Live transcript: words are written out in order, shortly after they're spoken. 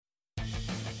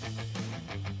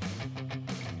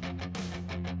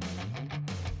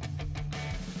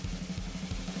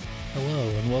Hello,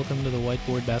 and welcome to the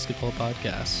Whiteboard Basketball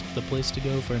Podcast, the place to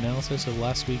go for analysis of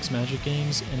last week's Magic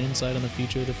games and insight on the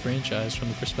future of the franchise from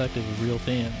the perspective of real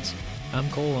fans. I'm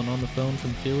Cole, and on the phone from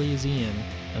Philly is Ian,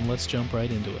 and let's jump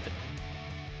right into it.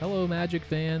 Hello, Magic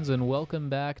fans, and welcome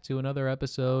back to another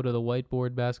episode of the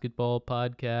Whiteboard Basketball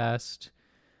Podcast,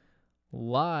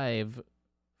 live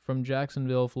from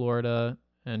Jacksonville, Florida,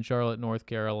 and Charlotte, North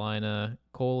Carolina.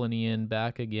 Cole and Ian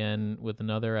back again with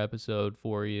another episode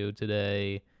for you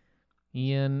today.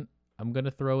 Ian, I'm going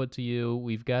to throw it to you.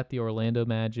 We've got the Orlando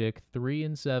Magic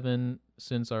 3-7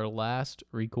 since our last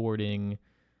recording.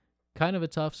 Kind of a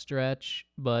tough stretch,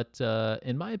 but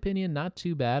in my opinion, not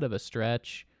too bad of a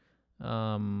stretch.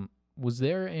 Was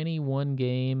there any one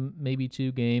game, maybe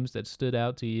two games that stood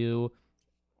out to you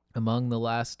among the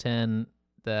last 10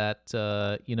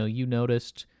 that you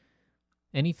noticed?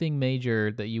 Anything major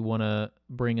that you want to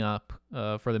bring up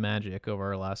for the Magic over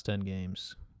our last 10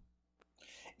 games?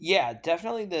 Yeah,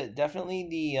 definitely the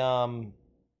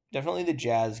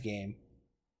Jazz game.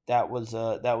 That was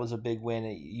a big win.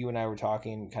 You and I were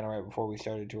talking kind of right before we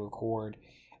started to record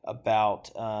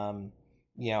about how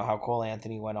Cole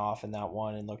Anthony went off in that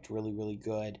one and looked really, really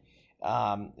good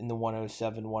in the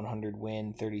 107-100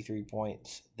 win, 33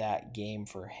 points that game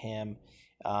for him.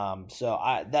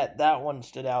 That one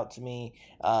stood out to me.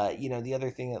 The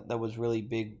other thing that was really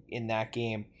big in that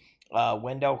game,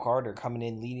 Wendell Carter coming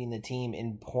in leading the team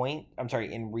in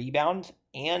rebounds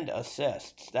and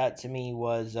assists. That to me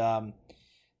was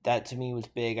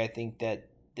big. I think that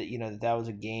was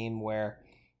a game where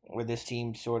this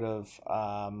team sort of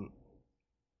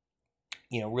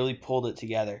really pulled it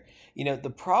together.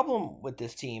 The problem with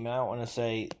this team, and I don't want to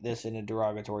say this in a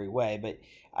derogatory way, but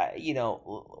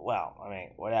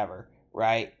whatever,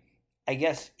 right? I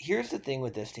guess here's the thing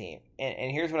with this team,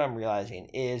 and here's what I'm realizing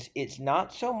is it's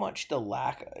not so much a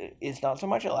lack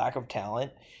of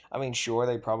talent. I mean, sure,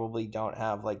 they probably don't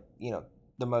have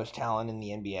the most talent in the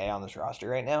NBA on this roster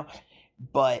right now,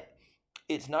 but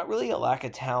it's not really a lack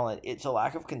of talent. It's a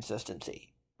lack of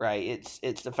consistency, right?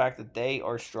 It's the fact that they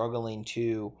are struggling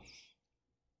to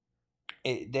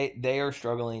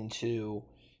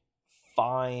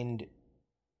find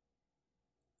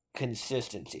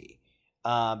consistency.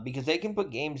 Because they can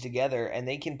put games together, and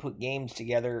they can put games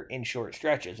together in short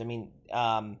stretches. I mean,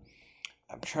 I'm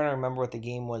trying to remember what the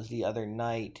game was the other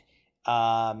night,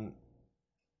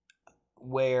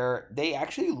 where they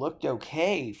actually looked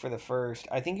okay for the first.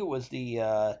 I think it was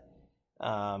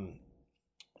I'm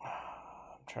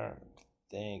trying to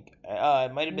think.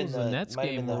 It might have been the Nets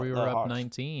game where we were up Hawks.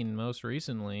 19 most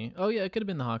recently. Oh yeah, it could have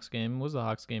been the Hawks game. It was the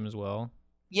Hawks game as well.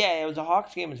 Yeah, it was a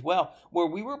Hawks game as well, where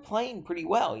we were playing pretty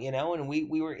well, and we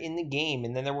were in the game,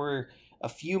 and then there were a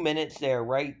few minutes there,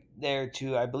 right there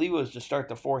to, I believe it was to start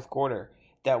the fourth quarter,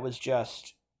 that was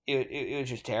just, it was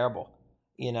just terrible,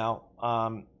 and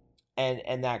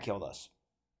that killed us.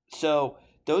 So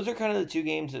those are kind of the two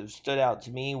games that have stood out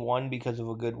to me, one because of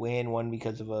a good win, one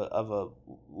because of a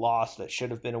loss that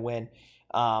should have been a win,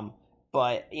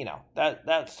 but,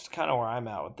 that's kind of where I'm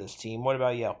at with this team. What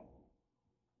about you?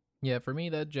 Yeah, for me,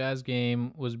 that Jazz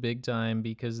game was big time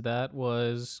because that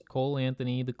was Cole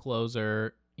Anthony, the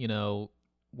closer.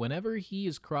 Whenever he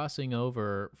is crossing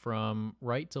over from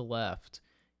right to left,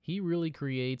 he really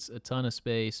creates a ton of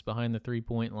space behind the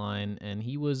three-point line, and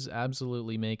he was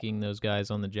absolutely making those guys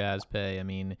on the Jazz pay. I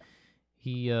mean,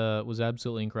 he was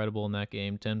absolutely incredible in that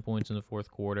game, 10 points in the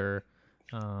fourth quarter.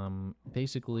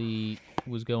 Basically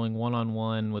was going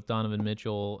one-on-one with Donovan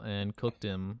Mitchell and cooked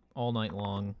him all night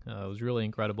long. It was really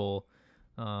incredible.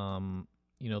 The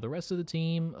rest of the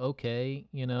team, okay.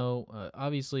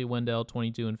 Obviously Wendell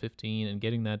 22 and 15 and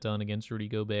getting that done against Rudy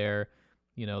Gobert,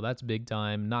 that's big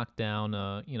time. Knocked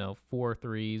down, 4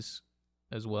 threes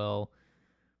as well.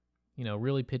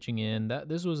 Really pitching in.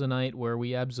 This was a night where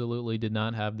we absolutely did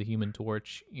not have the Human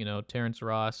Torch. Terrence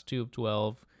Ross, 2 of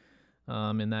 12.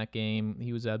 In that game,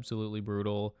 he was absolutely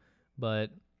brutal. But,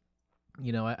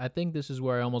 I think this is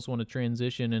where I almost want to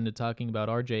transition into talking about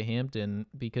RJ Hampton,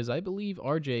 because I believe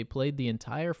RJ played the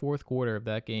entire fourth quarter of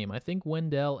that game. I think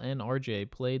Wendell and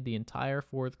RJ played the entire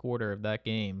fourth quarter of that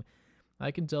game.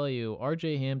 I can tell you,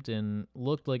 RJ Hampton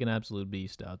looked like an absolute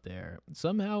beast out there.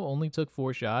 Somehow only took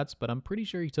 4 shots, but I'm pretty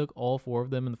sure he took all 4 of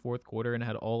them in the fourth quarter and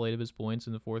had all 8 of his points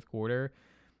in the fourth quarter.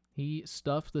 He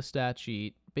stuffed the stat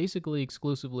sheet basically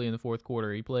exclusively in the fourth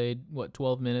quarter. He played,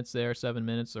 12 minutes there, 7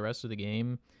 minutes the rest of the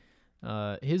game.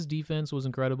 His defense was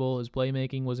incredible. His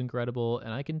playmaking was incredible.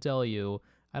 And I can tell you,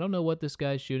 I don't know what this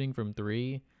guy's shooting from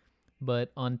 3,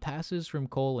 but on passes from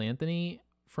Cole Anthony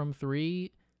from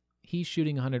 3, he's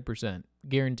shooting 100%,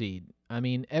 guaranteed. I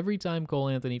mean, every time Cole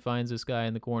Anthony finds this guy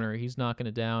in the corner, he's knocking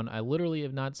it down. I literally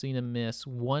have not seen him miss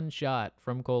one shot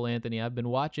from Cole Anthony. I've been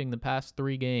watching the past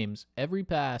 3 games. Every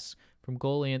pass from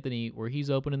Cole Anthony where he's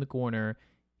open in the corner,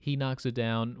 he knocks it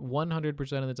down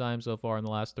 100% of the time so far in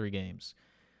the last 3 games.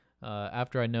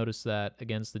 After I noticed that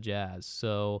against the Jazz.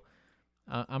 So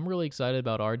I'm really excited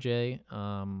about RJ.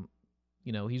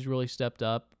 He's really stepped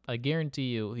up. I guarantee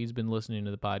you he's been listening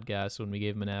to the podcast when we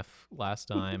gave him an F last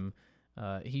time.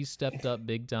 He's stepped up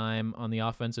big time on the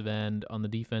offensive end, on the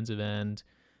defensive end.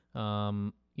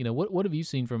 What have you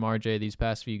seen from RJ these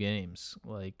past few games?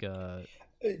 What have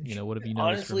you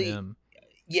noticed from him?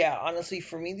 Yeah, honestly,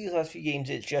 for me these last few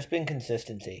games, it's just been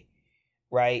consistency,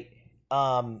 right?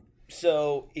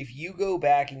 So if you go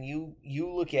back and you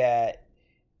look at,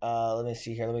 let me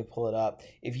see here, let me pull it up.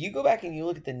 If you go back and you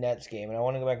look at the Nets game, and I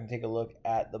want to go back and take a look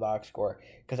at the box score,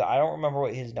 because I don't remember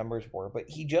what his numbers were, but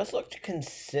he just looked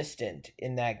consistent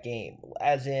in that game.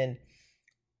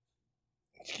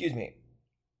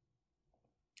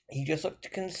 He just looked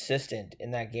consistent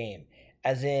in that game.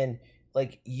 As in,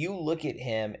 like, you look at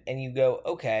him and you go,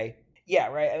 okay, yeah,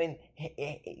 right? I mean,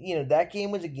 that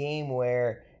game was a game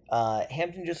where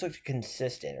Hampton just looked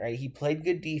consistent, right? He played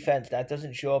good defense. That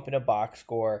doesn't show up in a box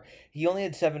score. He only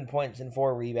had 7 points and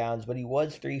 4 rebounds, but he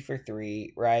was 3 for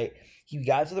 3, right? He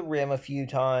got to the rim a few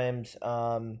times,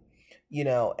 and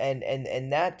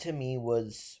that to me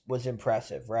was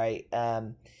impressive, right?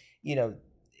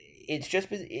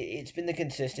 It's been the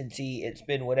consistency. It's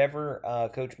been whatever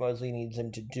Coach Mosley needs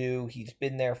him to do. He's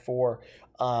been there for.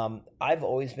 I've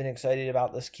always been excited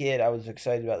about this kid. I was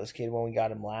excited about this kid when we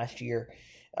got him last year.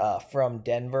 From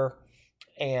Denver,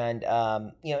 and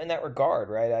in that regard,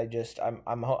 right?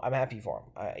 I'm happy for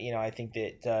him. I think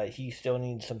that he still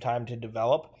needs some time to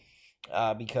develop,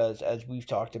 because as we've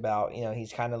talked about,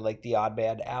 he's kind of like the odd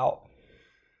man out.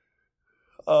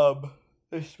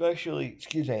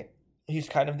 He's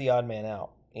kind of the odd man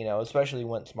out. Especially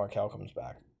once Markelle comes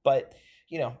back. But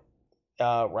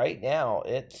right now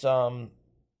it's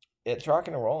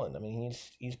rocking and rolling. I mean,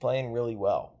 he's playing really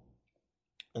well.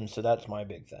 And so that's my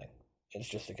big thing. It's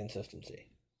just the consistency.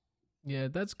 Yeah,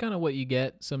 that's kind of what you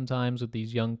get sometimes with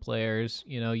these young players.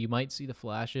 You might see the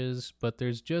flashes, but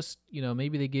there's just,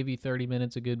 maybe they give you 30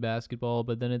 minutes of good basketball,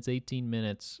 but then it's 18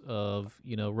 minutes of,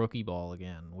 rookie ball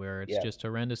again, where it's just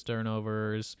horrendous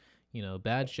turnovers,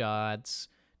 bad shots,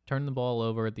 turn the ball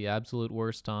over at the absolute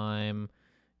worst time,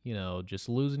 just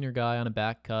losing your guy on a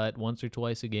back cut once or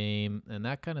twice a game, and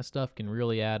that kind of stuff can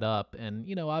really add up. And,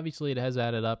 obviously it has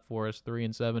added up for us,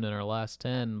 3-7 in our last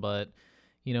 10, but,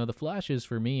 the flashes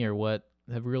for me are what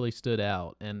have really stood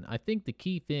out. And I think the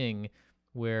key thing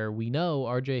where we know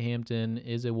RJ Hampton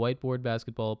is a Whiteboard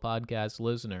Basketball Podcast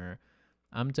listener,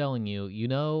 I'm telling you,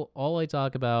 all I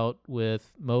talk about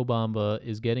with Mo Bamba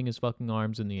is getting his fucking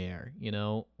arms in the air.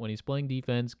 When he's playing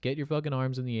defense, get your fucking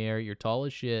arms in the air. You're tall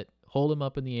as shit. Hold him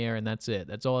up in the air, and that's it.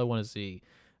 That's all I want to see.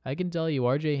 I can tell you,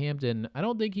 RJ Hampton, I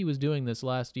don't think he was doing this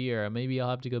last year. Maybe I'll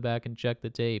have to go back and check the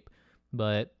tape.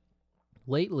 But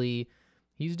lately,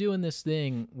 he's doing this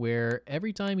thing where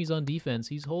every time he's on defense,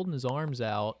 he's holding his arms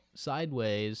out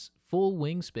sideways, full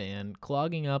wingspan,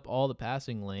 clogging up all the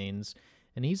passing lanes.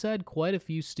 And he's had quite a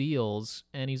few steals,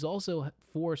 and he's also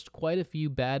forced quite a few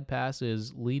bad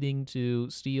passes leading to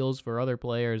steals for other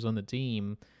players on the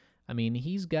team. I mean,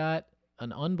 he's got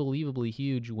an unbelievably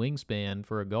huge wingspan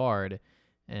for a guard,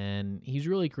 and he's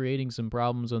really creating some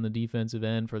problems on the defensive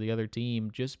end for the other team,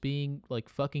 just being like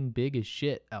fucking big as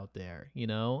shit out there,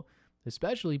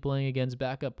 especially playing against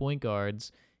backup point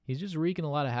guards. He's just wreaking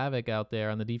a lot of havoc out there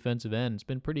on the defensive end. It's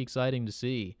been pretty exciting to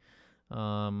see.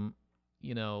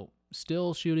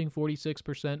 Still shooting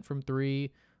 46% from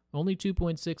 3, only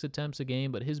 2.6 attempts a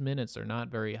game, but his minutes are not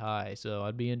very high, so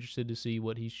I'd be interested to see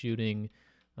what he's shooting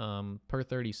per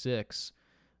 36.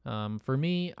 For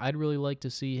me, I'd really like to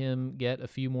see him get a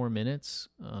few more minutes.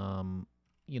 Some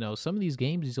of these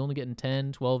games he's only getting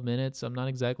 10, 12 minutes. I'm not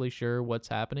exactly sure what's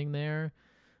happening there.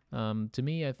 To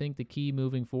me, I think the key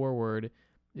moving forward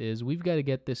is we've got to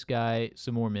get this guy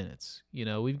some more minutes.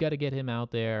 We've got to get him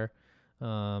out there.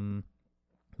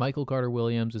 Michael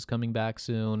Carter-Williams is coming back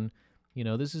soon.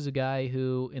 This is a guy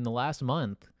who, in the last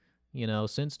month,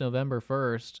 since November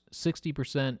 1st,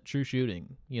 60% true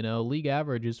shooting. League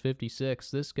average is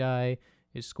 56. This guy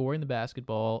is scoring the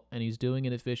basketball, and he's doing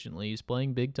it efficiently. He's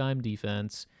playing big-time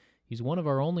defense. He's one of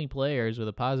our only players with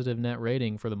a positive net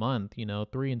rating for the month,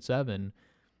 3-7.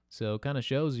 So it kind of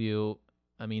shows you,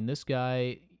 this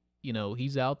guy,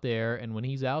 he's out there, and when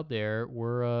he's out there,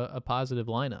 we're a positive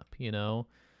lineup,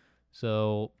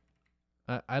 So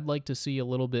I'd like to see a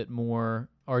little bit more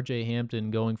RJ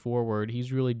Hampton going forward.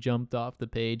 He's really jumped off the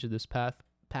page of this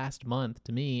past month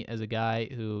to me as a guy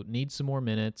who needs some more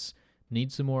minutes,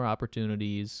 needs some more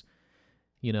opportunities,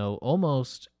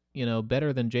 almost,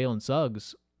 better than Jalen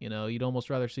Suggs. You'd almost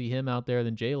rather see him out there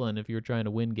than Jalen if you're trying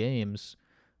to win games.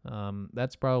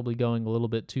 That's probably going a little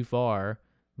bit too far,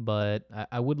 but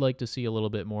I would like to see a little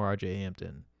bit more RJ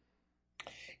Hampton.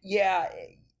 Yeah,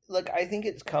 look, I think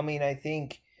it's coming. I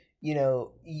think, the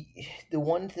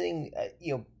one thing,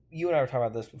 you and I were talking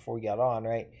about this before we got on,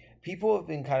 right? People have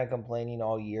been kind of complaining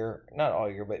all year, not all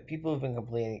year, but people have been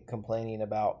complaining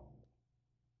about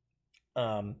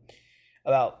some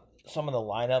of the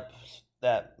lineups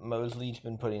that Mosley's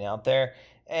been putting out there.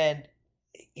 And,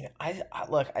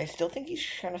 I still think he's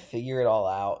trying to figure it all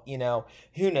out.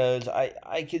 Who knows?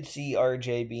 I could see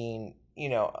RJ being,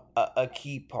 a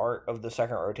key part of the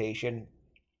second rotation.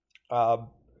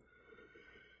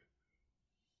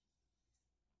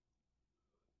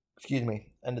 Excuse me,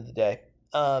 end of the day.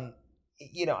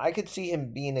 I could see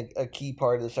him being a key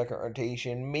part of the second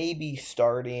rotation, maybe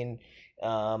starting,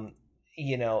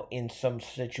 in some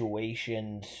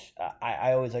situations.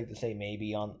 I always like to say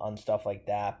maybe on stuff like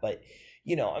that, but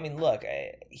look,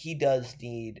 he does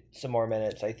need some more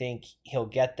minutes. I think he'll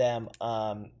get them,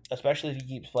 especially if he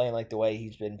keeps playing like the way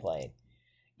he's been playing.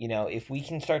 If we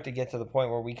can start to get to the point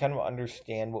where we kind of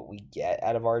understand what we get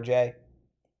out of RJ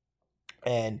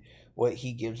and what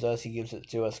he gives it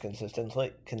to us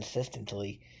consistently.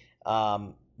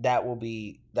 That'll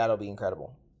be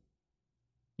incredible.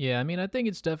 Yeah, I think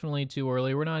it's definitely too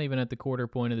early. We're not even at the quarter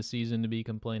point of the season to be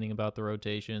complaining about the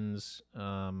rotations,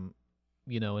 in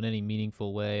any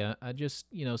meaningful way. I just,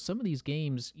 some of these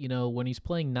games, when he's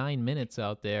playing 9 minutes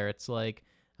out there, it's like,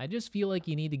 I just feel like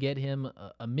you need to get him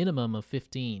a minimum of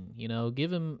 15,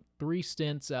 give him 3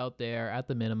 stints out there at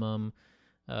the minimum.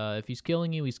 If he's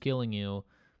killing you, he's killing you.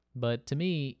 But to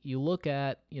me, you look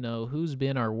at, who's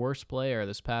been our worst player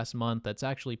this past month that's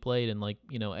actually played in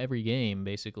every game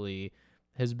basically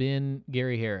has been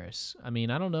Gary Harris. I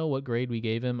don't know what grade we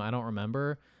gave him. I don't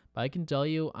remember. But I can tell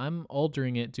you I'm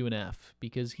altering it to an F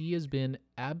because he has been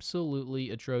absolutely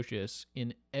atrocious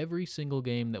in every single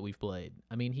game that we've played.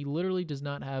 He literally does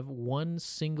not have one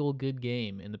single good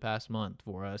game in the past month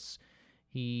for us.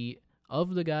 He,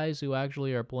 of the guys who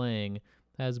actually are playing,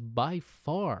 has by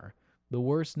far the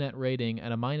worst net rating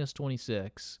at a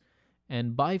 -26,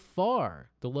 and by far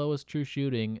the lowest true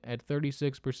shooting at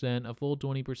 36%, a full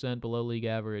 20% below league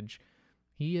average.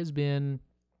 He has been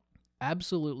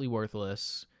absolutely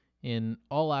worthless in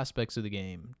all aspects of the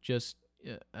game, just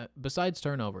besides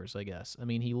turnovers, I guess.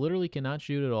 He literally cannot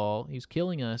shoot at all. He's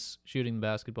killing us shooting the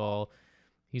basketball.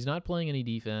 He's not playing any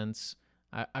defense.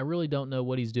 I really don't know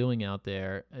what he's doing out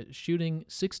there. Shooting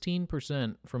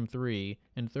 16% from 3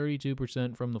 and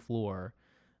 32% from the floor.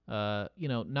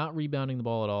 Not rebounding the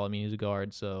ball at all. He's a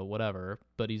guard, so whatever.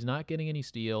 But he's not getting any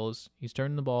steals. He's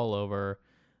turning the ball over.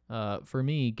 For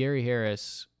me, Gary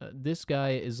Harris, this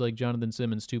guy is like Jonathan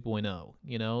Simmons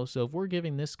 2.0, So if we're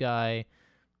giving this guy,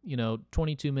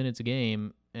 22 minutes a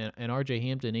game and RJ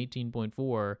Hampton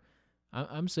 18.4,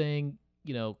 I'm saying,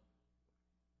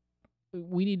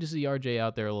 we need to see RJ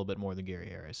out there a little bit more than Gary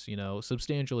Harris,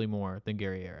 substantially more than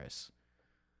Gary Harris.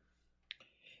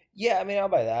 Yeah, I'll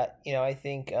buy that. I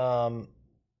think,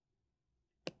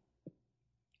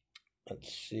 let's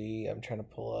see, I'm trying to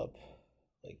pull up,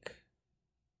 here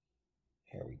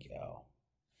we go.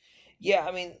 Yeah,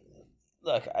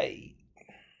 look, I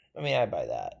buy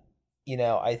that.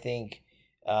 I think,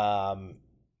 I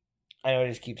know I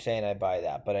just keep saying I buy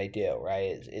that, but I do,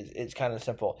 right? It's kind of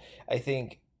simple. I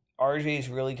think RJ's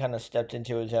really kind of stepped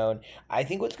into his own. I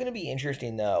think what's going to be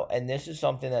interesting though, and this is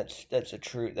something that's a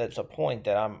point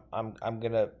that I'm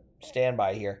going to stand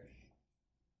by here.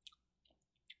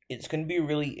 It's going to be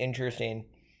really interesting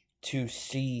to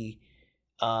see,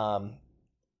 because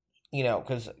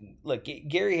look,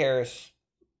 Gary Harris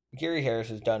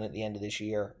is done at the end of this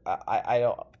year.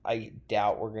 I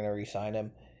doubt we're going to re-sign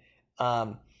him.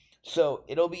 So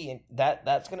it'll be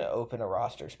that's going to open a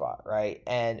roster spot, right?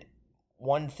 And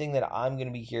one thing that I'm going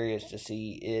to be curious to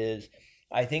see is,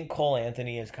 I think Cole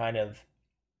Anthony is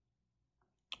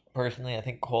personally, I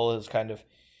think Cole has kind of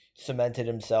cemented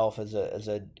himself as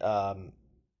a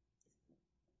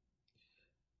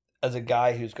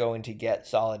guy who's going to get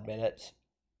solid minutes.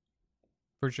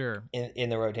 For sure. In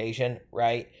the rotation,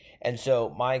 right? And so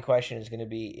my question is going to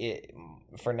be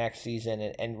for next season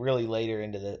and really later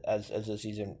into as the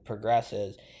season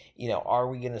progresses, are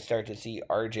we going to start to see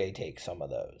RJ take some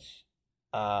of those?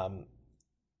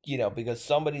 Because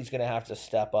somebody's going to have to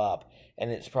step up,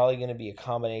 and it's probably going to be a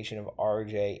combination of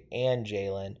RJ and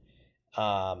Jalen.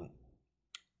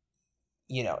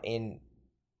 in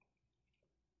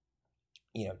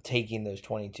taking those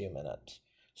 22 minutes.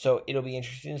 So it'll be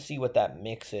interesting to see what that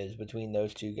mix is between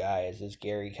those two guys as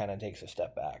Gary kind of takes a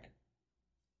step back.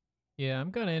 Yeah,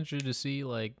 I'm kind of interested to see,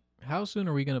 how soon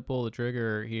are we going to pull the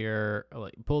trigger here,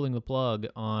 pulling the plug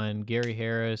on Gary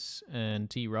Harris and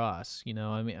T. Ross?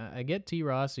 I get T.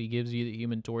 Ross, he gives you the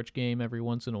Human Torch game every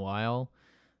once in a while.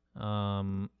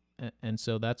 And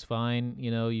so that's fine.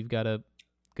 You've got to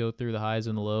go through the highs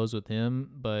and the lows with him.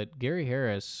 But Gary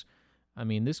Harris,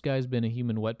 this guy's been a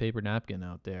human wet paper napkin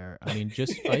out there.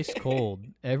 Just ice cold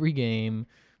every game,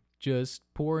 just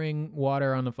pouring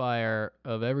water on the fire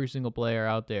of every single player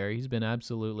out there. He's been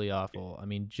absolutely awful.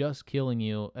 Just killing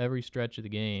you every stretch of the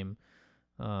game.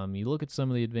 You look at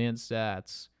some of the advanced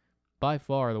stats, by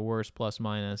far the worst plus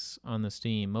minus on this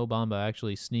team. Mo Bamba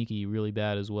actually sneaky really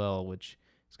bad as well, which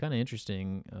is kind of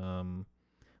interesting.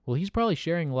 Well, he's probably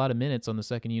sharing a lot of minutes on the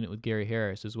second unit with Gary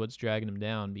Harris is what's dragging him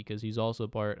down, because he's also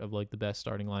part of the best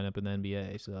starting lineup in the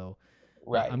NBA. So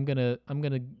right. I'm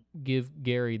gonna give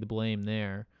Gary the blame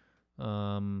there.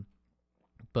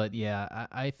 But yeah,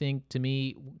 I think, to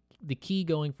me, the key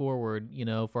going forward,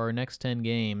 for our next 10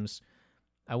 games,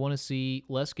 I want to see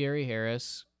less Gary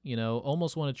Harris.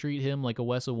 Almost want to treat him like a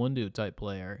Wes Iwundu type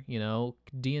player.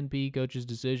 DNP coach's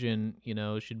decision,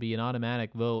 should be an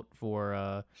automatic vote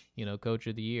for, coach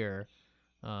of the year,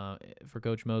 for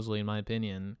Coach Mosley, in my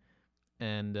opinion.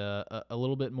 And a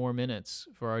little bit more minutes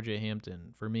for RJ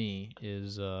Hampton, for me,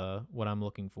 is what I'm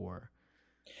looking for.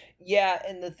 Yeah,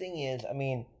 and the thing is,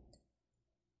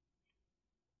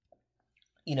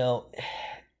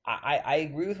 I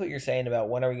agree with what you're saying about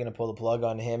when are we going to pull the plug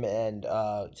on him and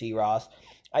T. Ross.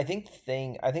 I think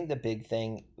the big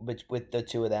thing with the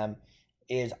two of them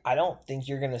is I don't think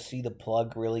you're going to see the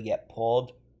plug really get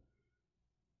pulled.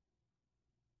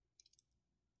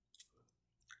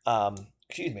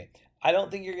 Excuse me. I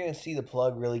don't think you're going to see the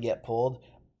plug really get pulled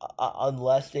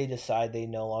unless they decide they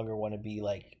no longer want to be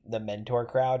the mentor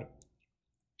crowd,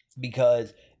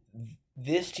 because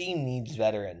this team needs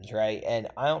veterans, right? And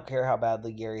I don't care how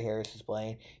badly Gary Harris is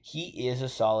playing. He is a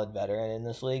solid veteran in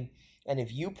this league. And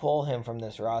if you pull him from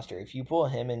this roster, if you pull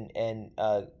him and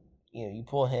you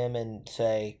pull him and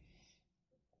say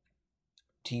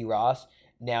T. Ross,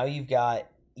 now you've got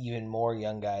even more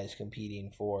young guys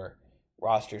competing for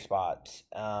roster spots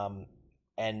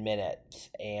and minutes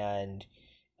and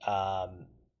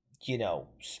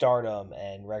stardom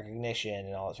and recognition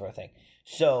and all that sort of thing.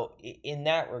 So in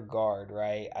that regard,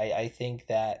 right, I think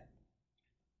that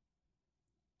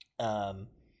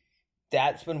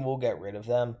that's when we'll get rid of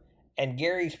them. And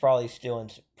Gary's probably still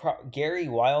Gary,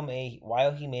 while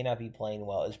he may not be playing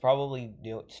well, is probably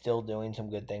still doing some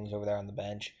good things over there on the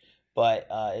bench. But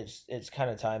it's kind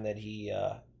of time that he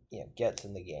gets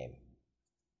in the game.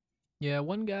 Yeah,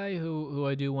 one guy who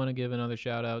I do want to give another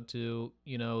shout out to,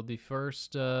 the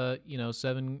first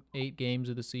 7-8 games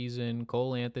of the season,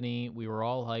 Cole Anthony, we were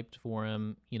all hyped for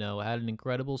him, had an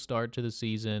incredible start to the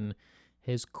season,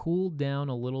 has cooled down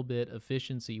a little bit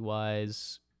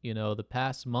efficiency-wise, the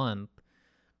past month.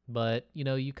 But,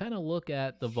 you kind of look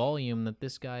at the volume that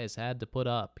this guy has had to put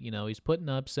up. He's putting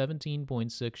up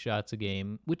 17.6 shots a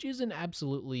game, which isn't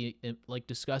absolutely,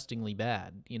 disgustingly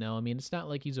bad. It's not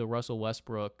like he's a Russell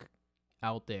Westbrook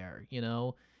out there.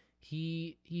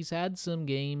 He's had some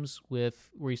games where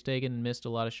he's taken and missed a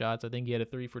lot of shots. I think he had a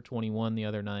 3 for 21 the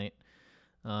other night.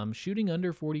 Shooting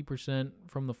under 40%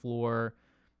 from the floor,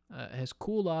 has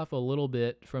cooled off a little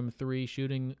bit from 3,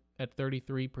 shooting at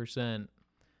 33%.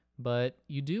 But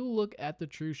you do look at the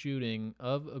true shooting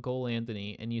of a Cole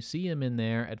Anthony, and you see him in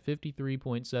there at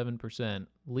 53.7%.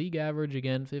 League average,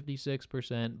 again,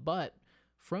 56%. But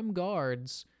from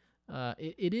guards,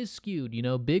 it is skewed.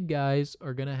 Big guys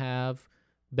are going to have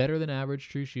better than average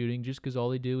true shooting just because all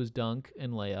they do is dunk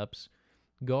and layups.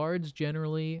 Guards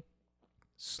generally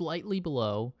slightly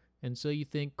below. And so you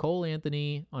think Cole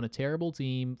Anthony on a terrible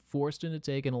team, forced into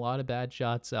taking a lot of bad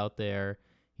shots out there.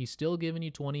 He's still giving you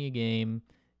 20 a game,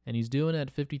 and he's doing it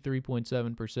at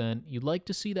 53.7%. You'd like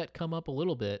to see that come up a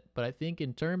little bit, but I think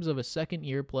in terms of a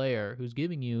second-year player who's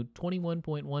giving you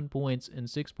 21.1 points and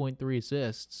 6.3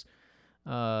 assists,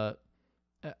 I'll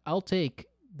take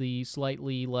the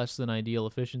slightly less than ideal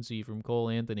efficiency from Cole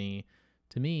Anthony.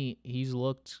 To me, he's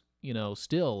looked,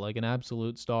 still like an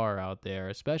absolute star out there,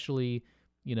 especially,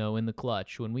 in the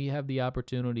clutch. When we have the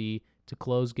opportunity to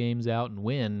close games out and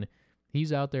win,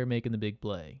 he's out there making the big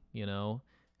play,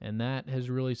 and that has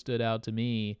really stood out to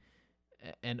me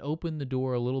and opened the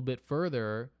door a little bit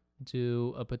further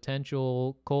to a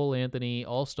potential Cole Anthony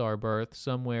all-star berth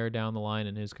somewhere down the line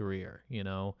in his career,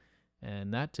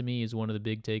 And that to me is one of the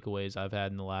big takeaways I've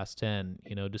had in the last 10.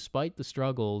 Despite the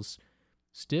struggles,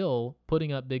 still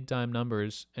putting up big time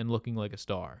numbers and looking like a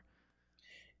star.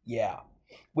 Yeah.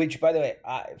 Which, by the way,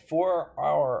 for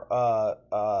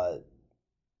our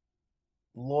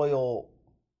loyal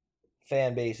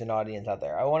fan base and audience out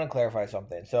there, I want to clarify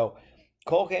something. So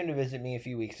Cole came to visit me a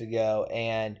few weeks ago,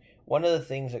 and one of the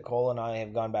things that Cole and I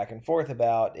have gone back and forth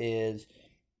about is,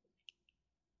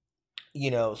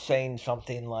 saying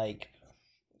something like,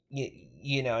 and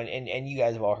you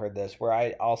guys have all heard this,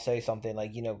 where I'll say something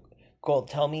like, Cole,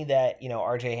 tell me that,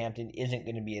 RJ Hampton isn't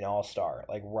going to be an all-star,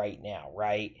 like right now,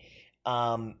 right?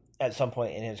 At some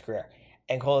point in his career.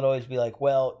 And Cole would always be like,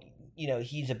 well,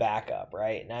 he's a backup,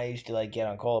 right? And I used to get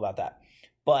on Cole about that.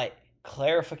 But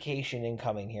clarification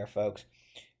incoming here, folks.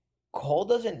 Cole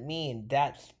doesn't mean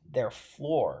that's their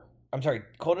floor. I'm sorry,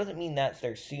 Cole doesn't mean that's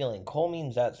their ceiling. Cole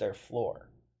means that's their floor.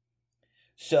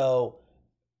 So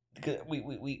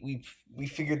we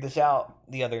figured this out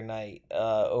the other night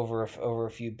over a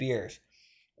few beers,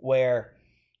 where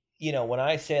when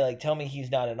I say tell me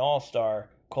he's not an all-star,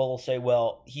 Cole will say,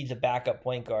 well, he's a backup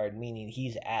point guard, meaning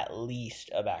he's at least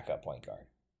a backup point guard.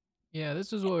 Yeah,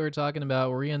 this is what we were talking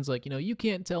about, where Ian's like, you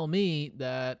can't tell me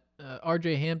that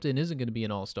RJ Hampton isn't going to be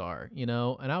an all-star,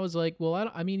 and I was like, well,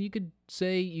 you could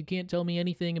say you can't tell me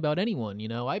anything about anyone,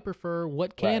 I prefer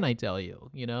what can I tell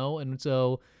you, and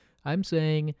so I'm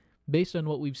saying, based on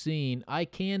what we've seen, I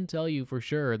can tell you for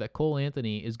sure that Cole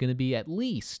Anthony is going to be at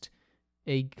least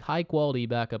a high-quality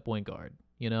backup point guard,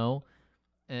 and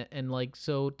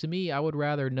so to me, I would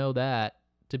rather know that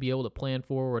to be able to plan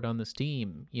forward on this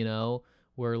team,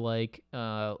 where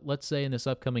let's say in this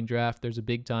upcoming draft, there's a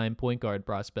big time point guard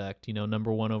prospect,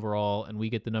 number 1 overall, and we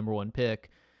get the number 1 pick,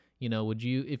 would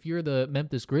you, if you're the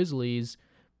Memphis Grizzlies,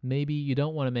 maybe you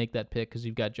don't want to make that pick because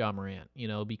you've got Ja Morant,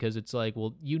 because it's like,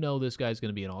 well, this guy's going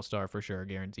to be an all-star for sure,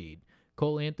 guaranteed.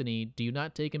 Cole Anthony, do you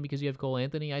not take him because you have Cole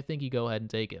Anthony? I think you go ahead and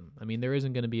take him. There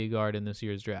isn't going to be a guard in this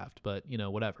year's draft, but,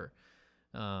 whatever.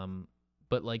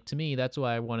 But to me, that's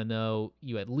why I want to know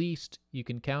you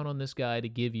can count on this guy to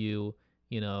give you,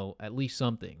 at least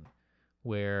something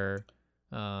where,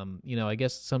 I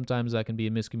guess sometimes that can be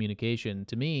a miscommunication.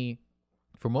 To me,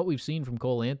 from what we've seen from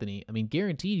Cole Anthony,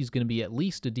 guaranteed he's going to be at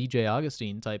least a DJ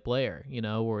Augustine type player,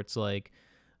 where it's like,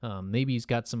 maybe he's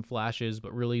got some flashes,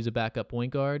 but really he's a backup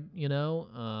point guard,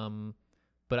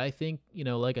 but I think,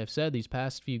 like I've said, these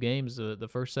past few games, the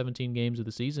first 17 games of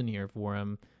the season here for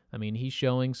him, he's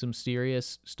showing some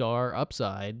serious star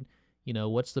upside.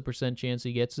 What's the % chance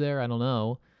he gets there? I don't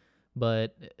know.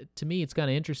 But to me, it's kind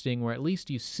of interesting where at least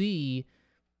you see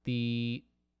the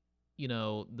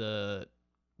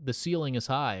ceiling is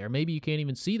high, or maybe you can't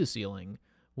even see the ceiling.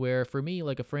 Where for me,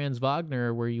 like a Franz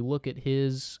Wagner, where you look at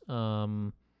his,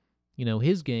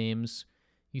 his games,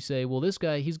 you say, well, this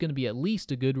guy, he's going to be at least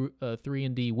a good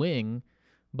 3-and-D wing.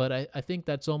 But I think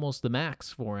that's almost the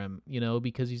max for him,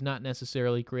 because he's not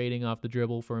necessarily creating off the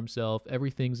dribble for himself.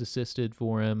 Everything's assisted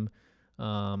for him.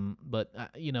 But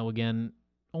again,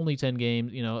 only 10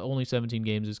 games, only 17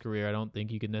 games his career. I don't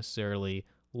think you could necessarily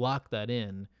lock that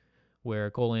in, where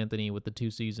Cole Anthony with the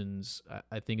 2 seasons,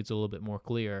 I think it's a little bit more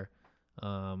clear.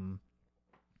 But,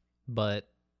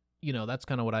 that's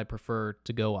kind of what I prefer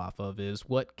to go off of, is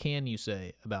what can you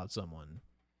say about someone?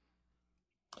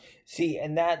 See,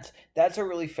 and that's a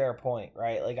really fair point,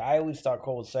 right? I always thought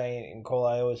Cole was saying, and Cole,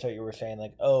 I always thought you were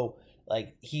saying,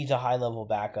 he's a high-level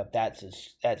backup, that's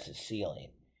his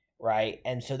ceiling, right?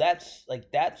 And so that's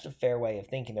a fair way of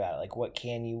thinking about it. What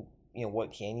can you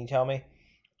tell me?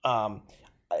 Telling,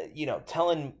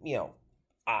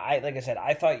 I like I said,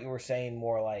 I thought you were saying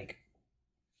more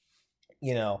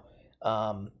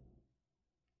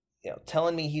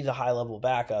telling me he's a high-level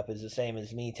backup is the same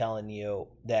as me telling you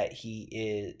that he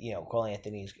is, Cole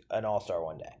Anthony's an all-star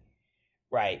one day,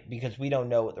 right? Because we don't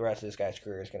know what the rest of this guy's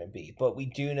career is going to be. But we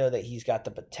do know that he's got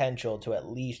the potential to at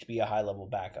least be a high-level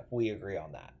backup. We agree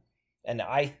on that. And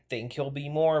I think he'll be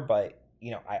more, but,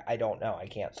 I don't know. I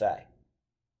can't say.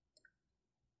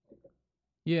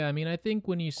 Yeah, I think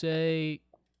when you say,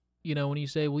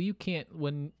 well, you can't,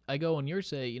 when I go and you're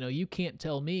say, you can't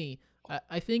tell me,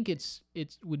 I think it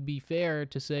would be fair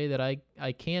to say that I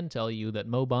can tell you that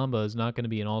Mo Bamba is not going to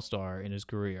be an all-star in his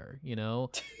career,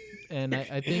 and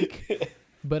I think,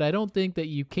 but I don't think that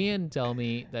you can tell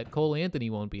me that Cole Anthony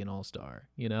won't be an all-star,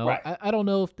 Right. I don't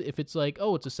know if it's like,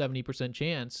 oh, it's a 70%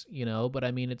 chance, but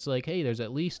it's like, hey, there's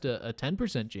at least a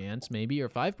 10% chance maybe, or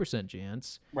 5%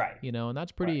 chance, right? And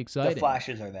that's pretty right. exciting. The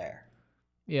flashes are there.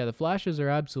 Yeah, the flashes are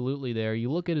absolutely there. You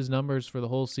look at his numbers for the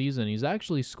whole season, he's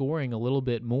actually scoring a little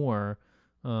bit more,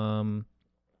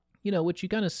 which you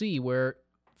kind of see where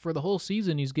for the whole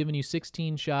season, he's given you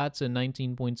 16 shots and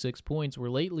 19.6 points, where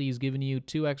lately he's given you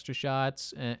 2 extra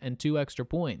shots and 2 extra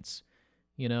points,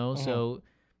 So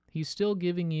he's still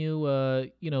giving you,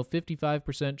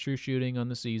 55% true shooting on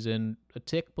the season, a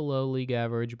tick below league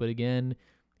average. But again,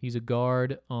 he's a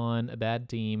guard on a bad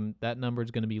team. That number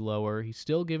is going to be lower. He's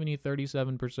still giving you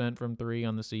 37% from 3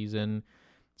 on the season.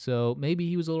 So maybe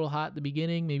he was a little hot at the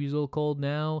beginning. Maybe he's a little cold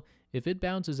now. If it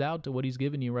bounces out to what he's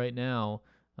giving you right now,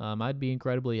 I'd be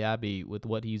incredibly happy with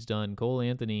what he's done. Cole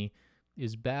Anthony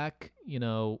is back,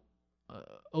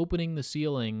 opening the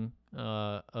ceiling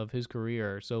of his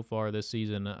career so far this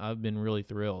season. I've been really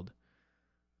thrilled.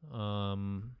 I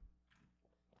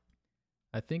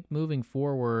think moving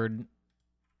forward,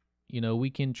 we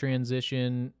can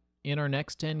transition in our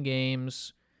next 10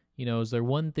 games. Is there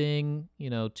one thing,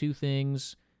 2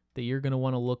 things that you're going to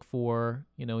want to look for?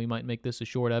 We might make this a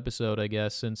short episode, I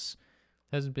guess, since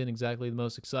it hasn't been exactly the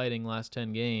most exciting last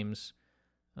 10 games.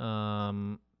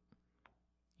 What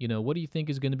do you think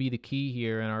is going to be the key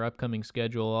here in our upcoming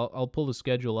schedule? I'll pull the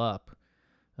schedule up.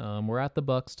 We're at the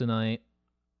Bucks tonight.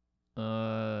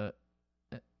 Little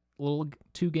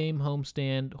 2-game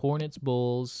homestand, Hornets,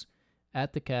 Bulls,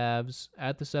 at the Cavs,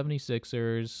 at the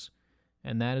 76ers,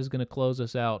 and that is going to close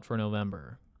us out for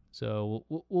November. So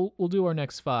we'll do our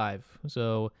next 5.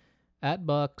 So at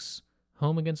Bucks,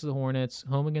 home against the Hornets,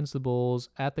 home against the Bulls,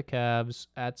 at the Cavs,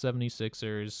 at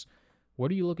 76ers.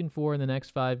 What are you looking for in the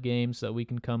next 5 games so that we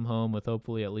can come home with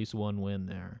hopefully at least 1 win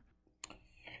there?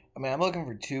 I mean, I'm looking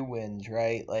for 2 wins,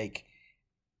 right? Like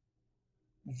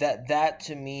that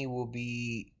to me will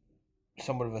be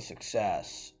somewhat of a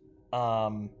success.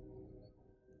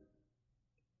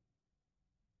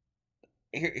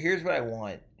 Here's what I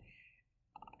want.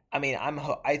 I mean,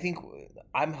 I think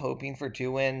I'm hoping for 2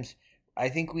 wins. I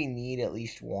think we need at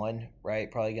least 1,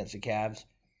 right? Probably against the Cavs.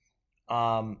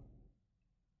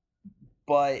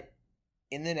 But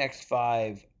in the next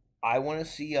 5, I want to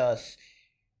see us,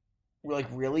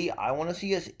 I want to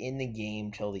see us in the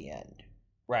game till the end,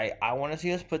 right? I want to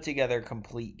see us put together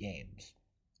complete games.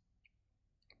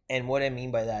 And what I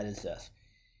mean by that is this.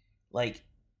 Like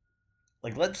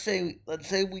let's say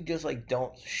we just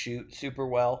don't shoot super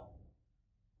well,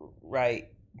 right?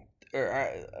 Or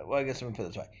I guess I'm gonna put it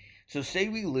this way. So say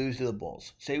we lose to the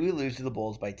Bulls. Say we lose to the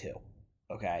Bulls by 2.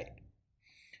 Okay.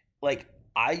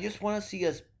 I just want to see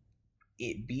us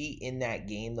be in that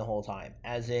game the whole time.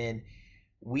 As in,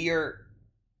 we are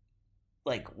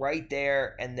right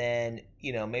there, and then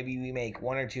maybe we make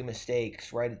 1 or 2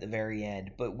 mistakes right at the very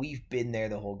end, but we've been there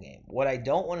the whole game. What I really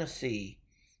don't want to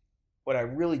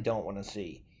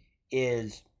see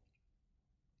is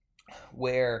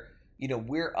where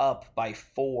we're up by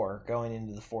 4 going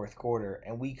into the 4th quarter,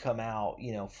 and we come out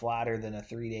flatter than a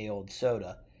 3-day-old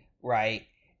soda, right?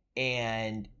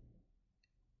 And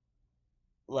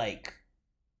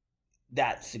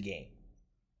that's the game.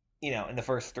 In the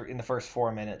first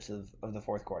 4 minutes of the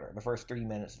 4th quarter, the first 3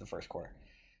 minutes of the 1st quarter.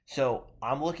 So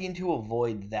I'm looking to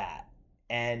avoid that,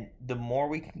 and the more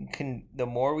we can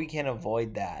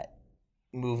avoid that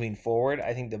moving forward,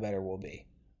 I think the better we'll be.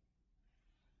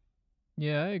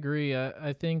 Yeah, I agree.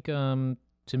 I think to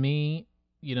me,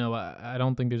 I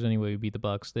don't think there's any way we beat the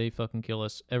Bucks. They fucking kill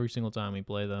us every single time we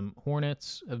play them.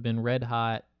 Hornets have been red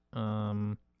hot.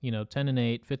 10-8,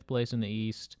 5th place in the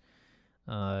East.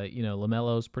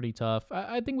 LaMelo's pretty tough.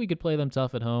 I think we could play them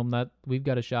tough at home. That we've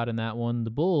got a shot in that one. The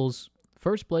Bulls,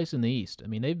 1st place in the East. I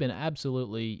mean, they've been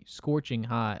absolutely scorching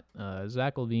hot.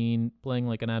 Zach LaVine playing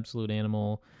like an absolute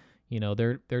animal.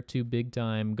 They're 2 big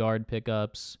time guard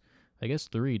pickups. I guess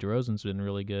 3. DeRozan's been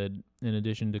really good in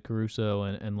addition to Caruso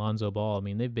and Lonzo Ball. I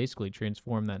mean, they've basically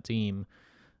transformed that team.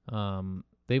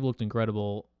 They've looked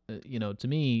incredible. To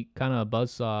me, kind of a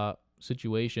buzzsaw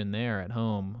situation there at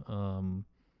home.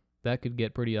 That could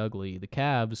get pretty ugly. The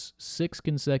Cavs, 6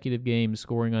 keconsecutive games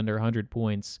scoring under 100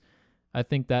 points. I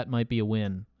think that might be a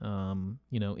win.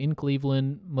 In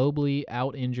Cleveland, Mobley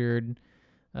out injured,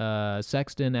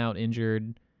 Sexton out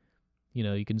injured.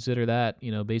 You consider that,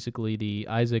 basically the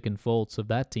Isaac and Fultz of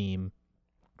that team.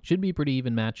 Should be a pretty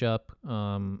even matchup.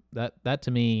 That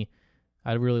to me,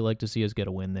 I'd really like to see us get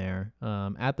a win there.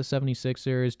 At the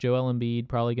 76ers, Joel Embiid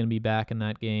probably going to be back in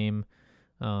that game.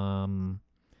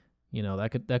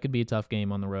 That could be a tough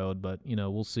game on the road, but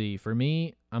we'll see. For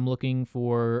me, I'm looking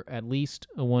for at least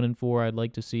a 1-4. I'd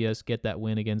like to see us get that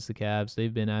win against the Cavs.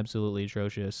 They've been absolutely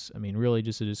atrocious. I mean, really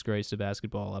just a disgrace to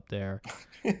basketball up there.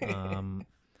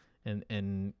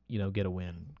 And get a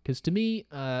win. Because to me,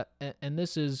 and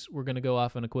we're going to go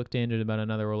off on a quick tangent about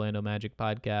another Orlando Magic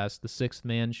podcast, the Sixth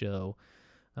Man Show.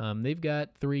 They've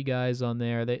got 3 guys on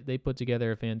there. They put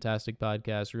together a fantastic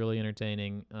podcast, really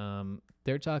entertaining.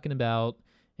 They're talking about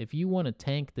if you want to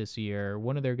tank this year,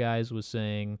 one of their guys was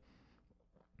saying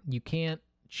you can't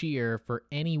cheer for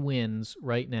any wins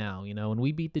right now. When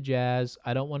we beat the Jazz,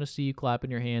 I don't want to see you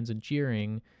clapping your hands and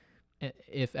cheering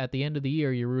if at the end of the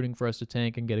year you're rooting for us to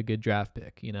tank and get a good draft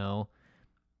pick,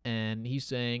 And he's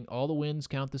saying all the wins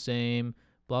count the same,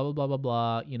 blah, blah, blah, blah,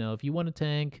 blah. If you want to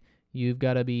tank, you've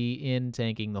got to be in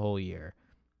tanking the whole year.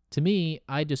 To me,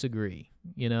 I disagree.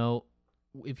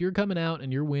 If you're coming out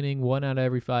and you're winning 1 out of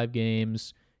every 5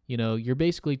 games, you're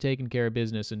basically taking care of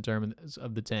business in terms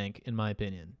of the tank, in my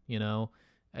opinion.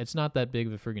 It's not that big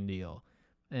of a friggin' deal.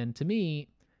 And to me,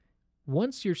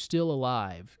 once you're still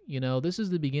alive, this is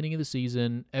the beginning of the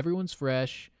season. Everyone's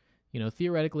fresh.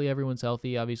 Theoretically, everyone's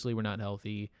healthy. Obviously, we're not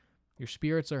healthy. Your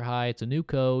spirits are high. It's a new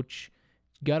coach.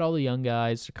 You got all the young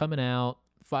guys. They're coming out,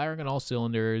 firing on all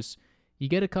cylinders. You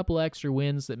get a couple extra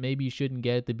wins that maybe you shouldn't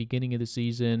get at the beginning of the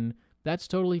season. That's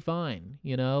totally fine.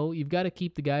 You've got to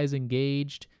keep the guys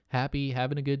engaged, happy,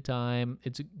 having a good time.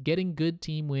 It's getting good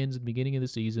team wins at the beginning of the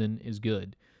season is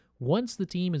good. Once the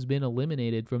team has been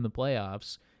eliminated from the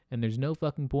playoffs and there's no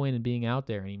fucking point in being out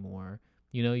there anymore,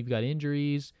 you've got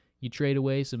injuries, you trade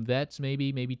away some vets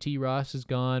maybe T. Ross is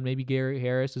gone, maybe Gary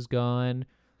Harris is gone,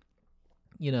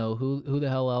 who the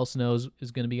hell else knows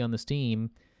is going to be on this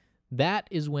team. That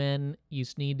is when you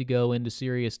need to go into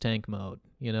serious tank mode.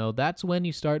 That's when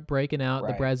you start breaking out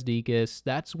the Brazdeikis.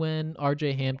 That's when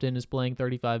RJ Hampton is playing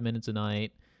 35 minutes a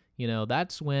night.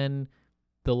 That's when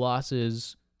the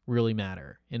losses really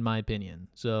matter, in my opinion.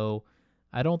 So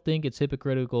I don't think it's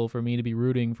hypocritical for me to be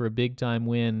rooting for a big-time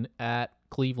win at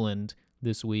Cleveland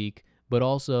this week, but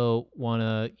also want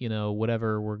to,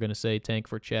 whatever we're going to say, tank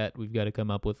for Chet, we've got to come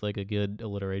up with like a good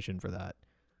alliteration for that.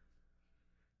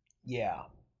 Yeah.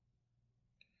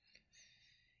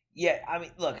 Yeah, I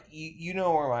mean, look, you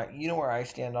know where I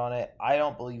stand on it. I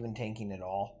don't believe in tanking at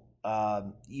all.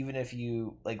 Even if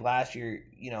you like last year,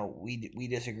 we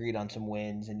disagreed on some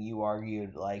wins, and you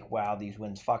argued like, wow, these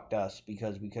wins fucked us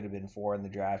because we could have been 4 in the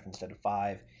draft instead of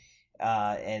 5.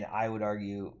 And I would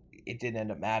argue it didn't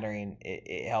end up mattering.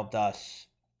 It helped us.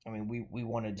 I mean, we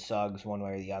wanted Suggs one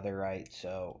way or the other, right?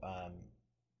 So,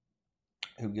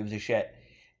 who gives a shit?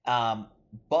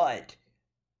 But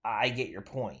I get your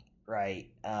point. Right,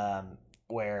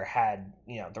 where had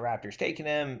the Raptors taken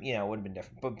him, it would have been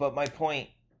different. But my point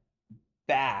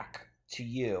back to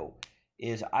you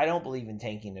is I don't believe in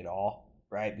tanking at all,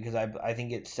 right? Because I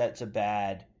think it sets a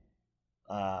bad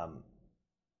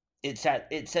it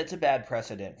sets a bad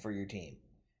precedent for your team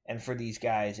and for these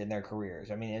guys in their careers.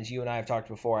 I mean, as you and I have talked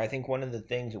before, I think one of the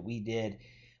things that we did,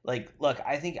 like, look,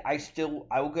 I think I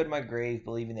will go to my grave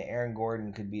believing that Aaron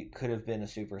Gordon could have been a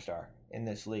superstar in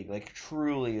this league, like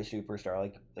truly a superstar,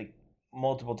 like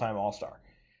multiple time All-Star.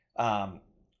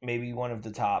 Maybe one of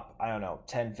the top,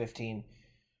 10, 15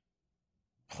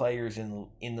 players in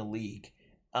the league.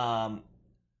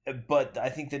 But I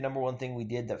think the number one thing we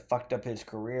did that fucked up his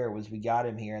career was we got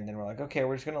him here and then we're like, okay,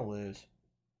 we're just going to lose.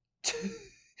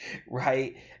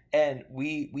 Right? And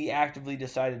we actively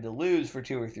decided to lose for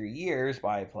 2 or 3 years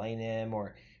by playing him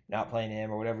or not playing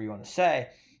him or whatever you want to say.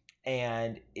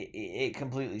 And it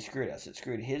completely screwed us. It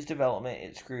screwed his development.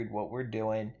 It screwed what we're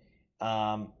doing.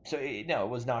 It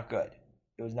was not good.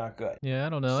 It was not good. Yeah, I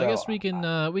don't know. So, I guess we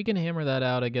can hammer that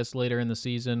out, I guess, later in the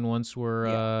season once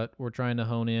we're trying to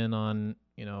hone in on,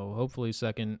 hopefully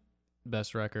second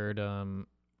best record.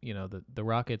 The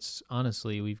Rockets,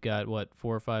 honestly, we've got,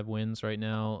 4 or 5 wins right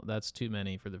now. That's too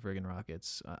many for the friggin'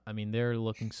 Rockets. I mean, they're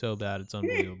looking so bad. It's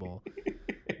unbelievable.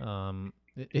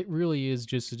 It really is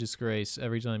just a disgrace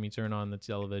every time you turn on the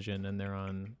television and they're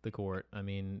on the court. I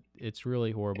mean, it's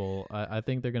really horrible. I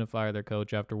think they're going to fire their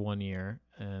coach after 1 year,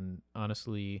 and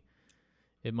honestly,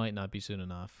 it might not be soon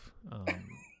enough.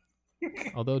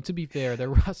 Although, to be fair, their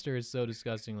roster is so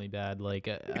disgustingly bad. Like,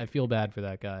 I feel bad for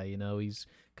that guy. He's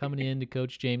coming in to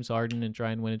coach James Harden and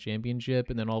try and win a championship,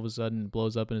 and then all of a sudden it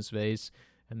blows up in his face,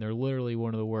 and they're literally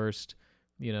one of the worst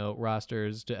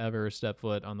rosters to ever step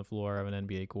foot on the floor of an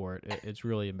NBA court. It's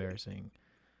really embarrassing.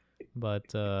 But,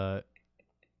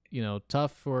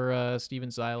 tough for Steven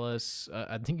Silas.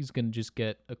 I think he's going to just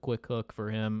get a quick hook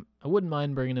for him. I wouldn't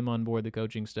mind bringing him on board the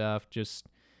coaching staff just,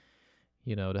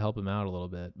 to help him out a little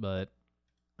bit. But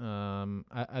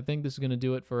I think this is going to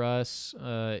do it for us.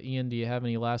 Ian, do you have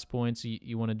any last points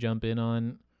you want to jump in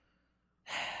on?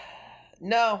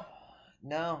 No,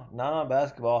 not on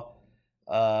basketball.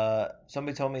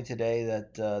 Somebody told me today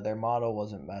that their model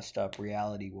wasn't messed up.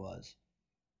 Reality was.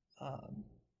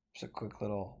 It's a quick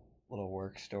little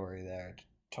work story there to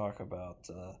talk about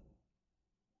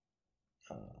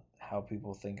how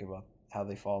people think about how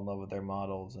they fall in love with their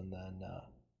models, and then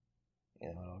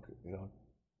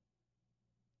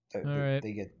All right.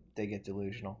 they get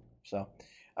delusional. So,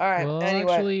 all right. Well,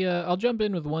 Anyway, actually, I'll jump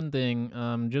in with one thing.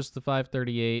 Just the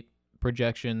 538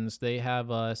 projections. They have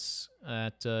us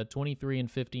at 23 and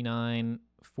 59,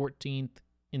 14th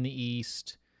in the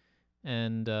East,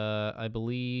 and I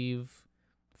believe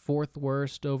fourth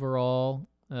worst overall.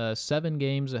 7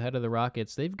 games ahead of the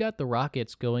Rockets. They've got the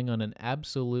Rockets going on an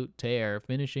absolute tear,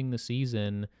 finishing the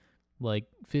season like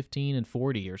 15 and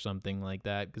 40 or something like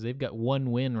that, because they've got 1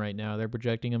 win right now. They're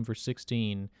projecting them for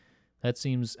 16. That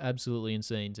seems absolutely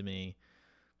insane to me.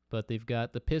 But they've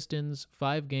got the Pistons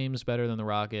 5 games better than the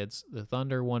Rockets. The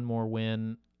Thunder 1 more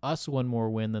win. Us 1 more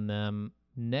win than them.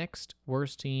 Next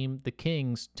worst team, the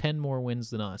Kings, 10 more wins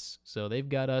than us. So they've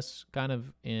got us kind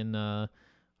of in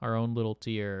our own little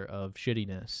tier of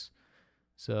shittiness.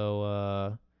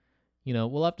 So,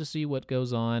 we'll have to see what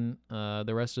goes on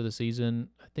the rest of the season.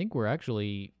 I think we're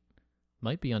actually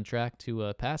might be on track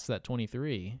to pass that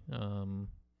 23.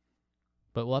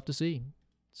 But we'll have to see.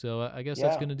 So I guess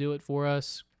that's going to do it for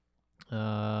us.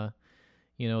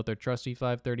 With their trusty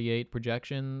 538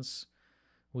 projections,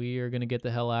 we are going to get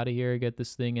the hell out of here, get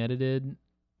this thing edited,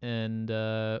 and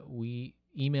we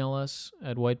email us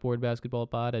at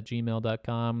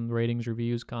whiteboardbasketballpod@gmail.com. Ratings,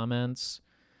 reviews, comments.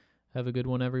 Have a good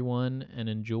one, everyone, and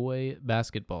enjoy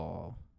basketball.